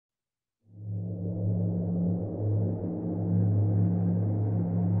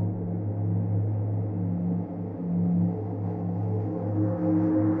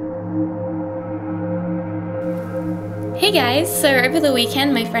Hey guys, so over the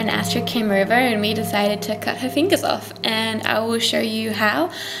weekend my friend Astrid came over and we decided to cut her fingers off, and I will show you how.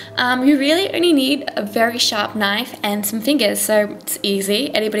 You really only need a very sharp knife and some fingers, so it's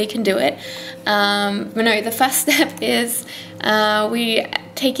easy, anybody can do it. But no, the first step is we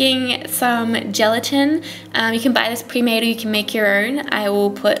taking some gelatin. You can buy this pre-made or you can make your own. I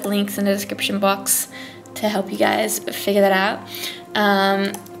will put links in the description box to help you guys figure that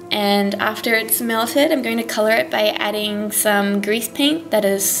out. And after it's melted, I'm going to color it by adding some grease paint that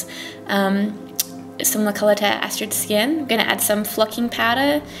is similar color to Astrid's skin. I'm going to add some flocking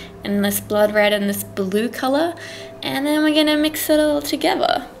powder and this blood red and this blue color, and then we're going to mix it all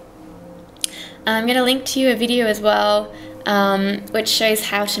together. I'm going to link to you a video as well which shows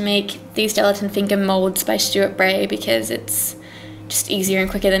how to make these gelatin finger molds by Stuart Bray, because it's just easier and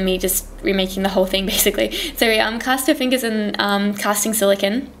quicker than me just remaking the whole thing basically. So cast her fingers in casting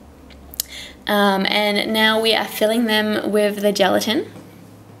silicone. And now we are filling them with the gelatin,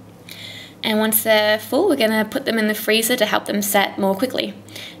 and once they're full we're going to put them in the freezer to help them set more quickly.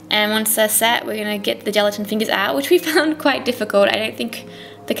 And once they're set, we're going to get the gelatin fingers out, which we found quite difficult. I don't think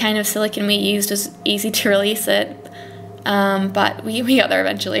the kind of silicone we used was easy to release it, but we got there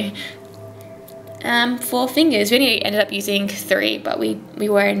eventually. For fingers, we only ended up using 3, but we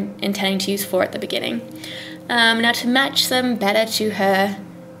were intending to use 4 at the beginning. Now to match them better to her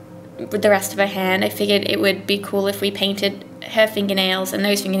with the rest of her hand, I figured it would be cool if we painted her fingernails and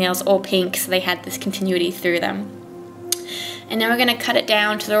those fingernails all pink so they had this continuity through them. And now we're going to cut it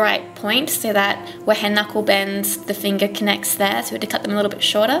down to the right point so that where her knuckle bends, the finger connects there, so we had to cut them a little bit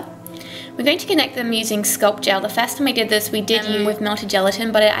shorter. We're going to connect them using Sculpt Gel. The first time I did this, we did use with melted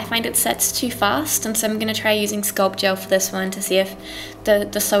gelatin, but I find it sets too fast, and so I'm going to try using Sculpt Gel for this one to see if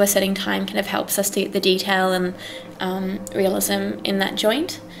the slower setting time kind of helps us to get the detail and realism in that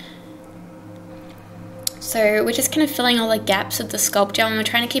joint. So we're just kind of filling all the gaps of the Sculpt Gel, and we're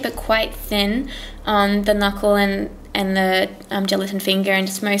trying to keep it quite thin on the knuckle and the gelatin finger, and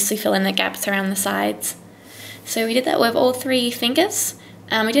just mostly fill in the gaps around the sides. So we did that with all 3 fingers.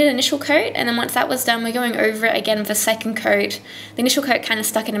 We did an initial coat, and then once that was done, we're going over it again with a second coat. The initial coat kind of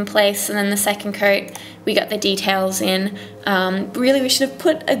stuck it in place, and then the second coat, we got the details in. Really, we should have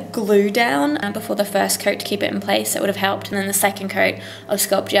put a glue down before the first coat to keep it in place. That would have helped, and then the second coat of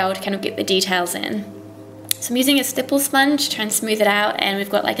Sculpt Gel to kind of get the details in. So I'm using a stipple sponge to try and smooth it out, and we've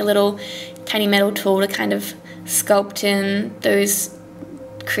got like a little tiny metal tool to kind of sculpt in those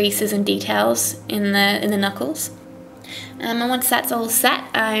creases and details in the knuckles. And once that's all set,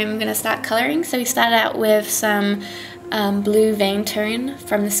 I'm going to start colouring. So we started out with some blue vein tone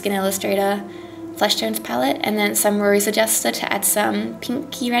from the Skin Illustrator Flesh Tones palette, and then some Rose Adjuster to add some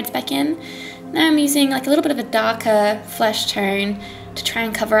pinky reds back in. Now I'm using like a little bit of a darker flesh tone to try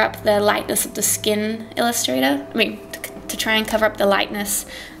and cover up the lightness of the Skin Illustrator. To try and cover up the lightness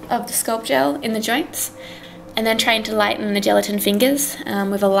of the Sculpt Gel in the joints. And then trying to lighten the gelatin fingers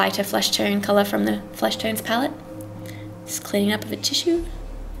with a lighter flesh tone colour from the Flesh Tones palette. Just cleaning up with a tissue.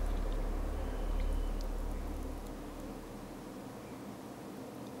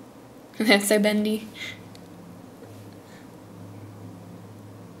 They're so bendy.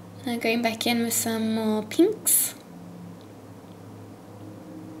 Now going back in with some more pinks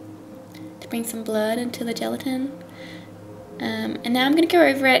to bring some blood into the gelatin. And now I'm going to go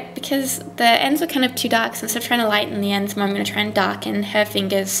over it because the ends were kind of too dark, so instead of trying to lighten the ends, I'm going to try and darken her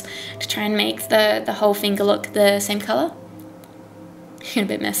fingers to try and make the whole finger look the same colour. A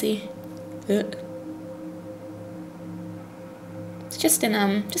bit messy. Ugh. It's just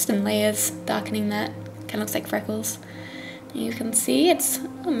in layers, darkening that. Kind of looks like freckles. You can see it's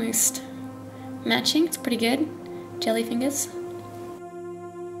almost matching. It's pretty good. Jelly fingers.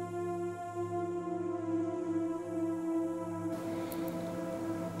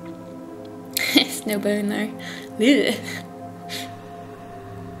 It's no bone though. Ugh.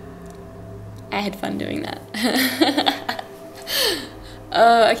 I had fun doing that.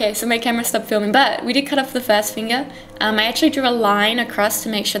 Oh, okay, so my camera stopped filming, but we did cut off the first finger. I actually drew a line across to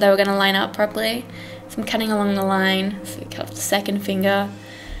make sure they were going to line up properly. So I'm cutting along the line. So we cut off the second finger.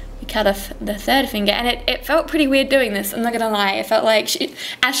 We cut off the third finger, and it felt pretty weird doing this, I'm not going to lie. It felt like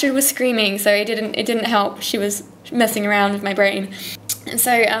Astrid was screaming, so it didn't help. She was messing around with my brain. And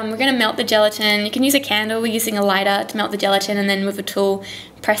so we're going to melt the gelatin. You can use a candle. We're using a lighter to melt the gelatin, and then with a tool,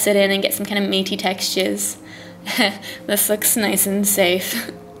 press it in and get some kind of meaty textures. This looks nice and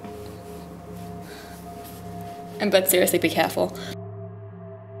safe. But seriously, be careful.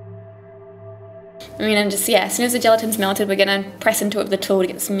 And just, yeah, as soon as the gelatin's melted, we're going to press into it with the tool to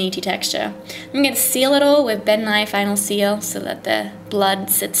get some meaty texture. I'm going to seal it all with Bdellium and I Final Seal so that the blood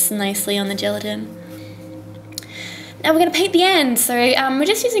sits nicely on the gelatin. Now we're going to paint the end. So we're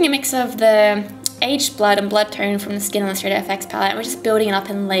just using a mix of the aged blood and blood tone from the Skin Illustrator FX palette, and we're just building it up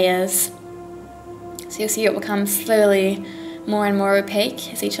in layers. So you'll see it become slowly more and more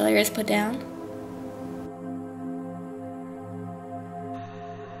opaque as each layer is put down.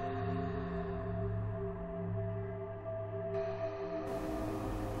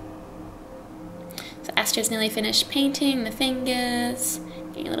 So Astrid's nearly finished painting the fingers,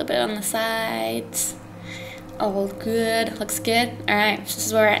 getting a little bit on the sides. All good, looks good. Alright, so this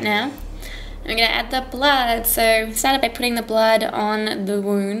is where we're at now. And we're going to add the blood. So we started by putting the blood on the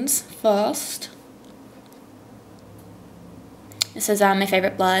wounds first. This is my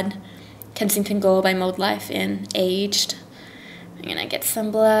favourite blood, Kensington Gore by Mouldlife in Aged. I'm going to get some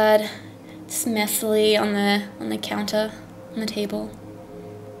blood just messily on the counter, on the table.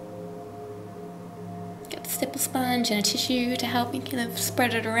 Get the stipple sponge and a tissue to help me kind of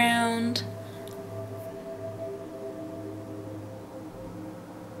spread it around.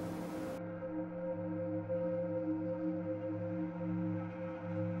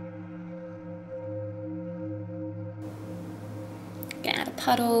 Gonna add a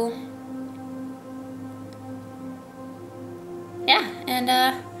puddle. Yeah,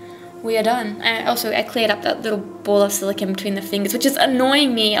 and we are done. I cleared up that little ball of silicone between the fingers, which is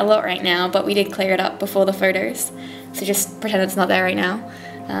annoying me a lot right now, but we did clear it up before the photos. So just pretend it's not there right now.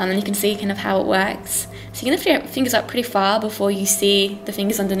 And you can see kind of how it works. So you can lift your fingers up pretty far before you see the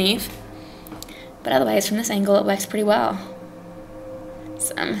fingers underneath. But otherwise, from this angle, it works pretty well.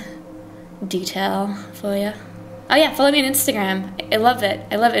 Some detail for you. Oh yeah, follow me on Instagram. I love it.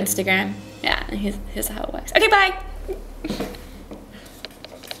 I love Instagram. Yeah, and here's how it works. Okay, bye!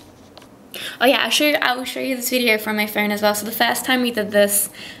 Oh yeah, I will show you this video from my phone as well. So the first time we did this,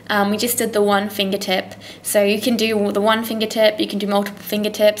 we just did the one fingertip. So you can do the one fingertip, you can do multiple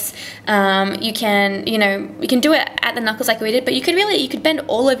fingertips. You can do it at the knuckles like we did, but you could bend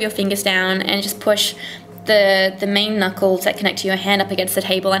all of your fingers down and just push the main knuckles that connect to your hand up against the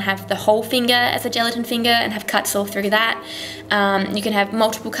table and have the whole finger as a gelatin finger and have cuts all through that. You can have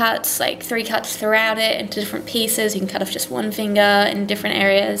multiple cuts, like 3 cuts throughout it into different pieces. You can cut off just one finger in different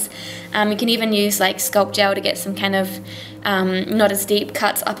areas. You can even use like Sculpt Gel to get some kind of not as deep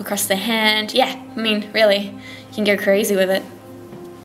cuts up across the hand. Yeah, I mean, really, you can go crazy with it.